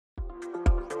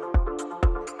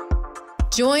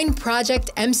Join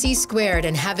Project MC2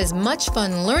 and have as much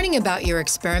fun learning about your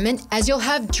experiment as you'll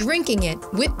have drinking it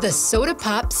with the Soda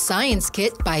Pop Science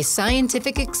Kit by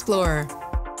Scientific Explorer.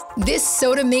 This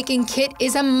soda-making kit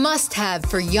is a must-have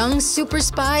for young super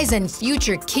spies and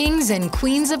future kings and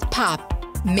queens of pop.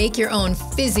 Make your own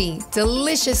fizzy,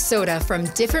 delicious soda from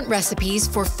different recipes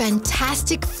for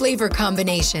fantastic flavor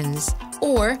combinations.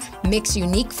 Or mix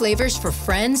unique flavors for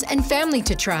friends and family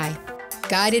to try.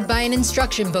 Guided by an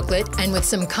instruction booklet and with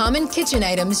some common kitchen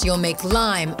items, you'll make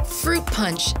lime, fruit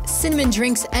punch, cinnamon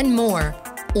drinks, and more.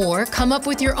 Or come up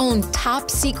with your own top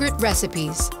secret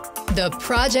recipes. The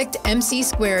Project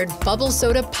MC2 Bubble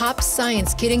Soda Pop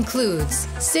Science Kit includes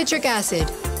citric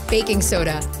acid, baking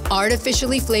soda,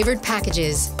 artificially flavored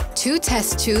packages, 2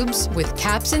 test tubes with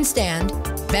caps and stand,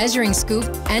 measuring scoop,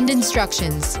 and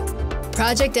instructions.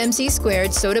 Project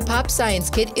MC2 Soda Pop Science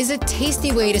Kit is a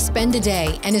tasty way to spend a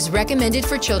day and is recommended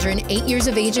for children 8 years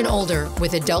of age and older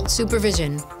with adult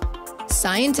supervision.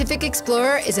 Scientific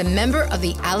Explorer is a member of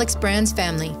the Alex Brands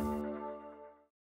family.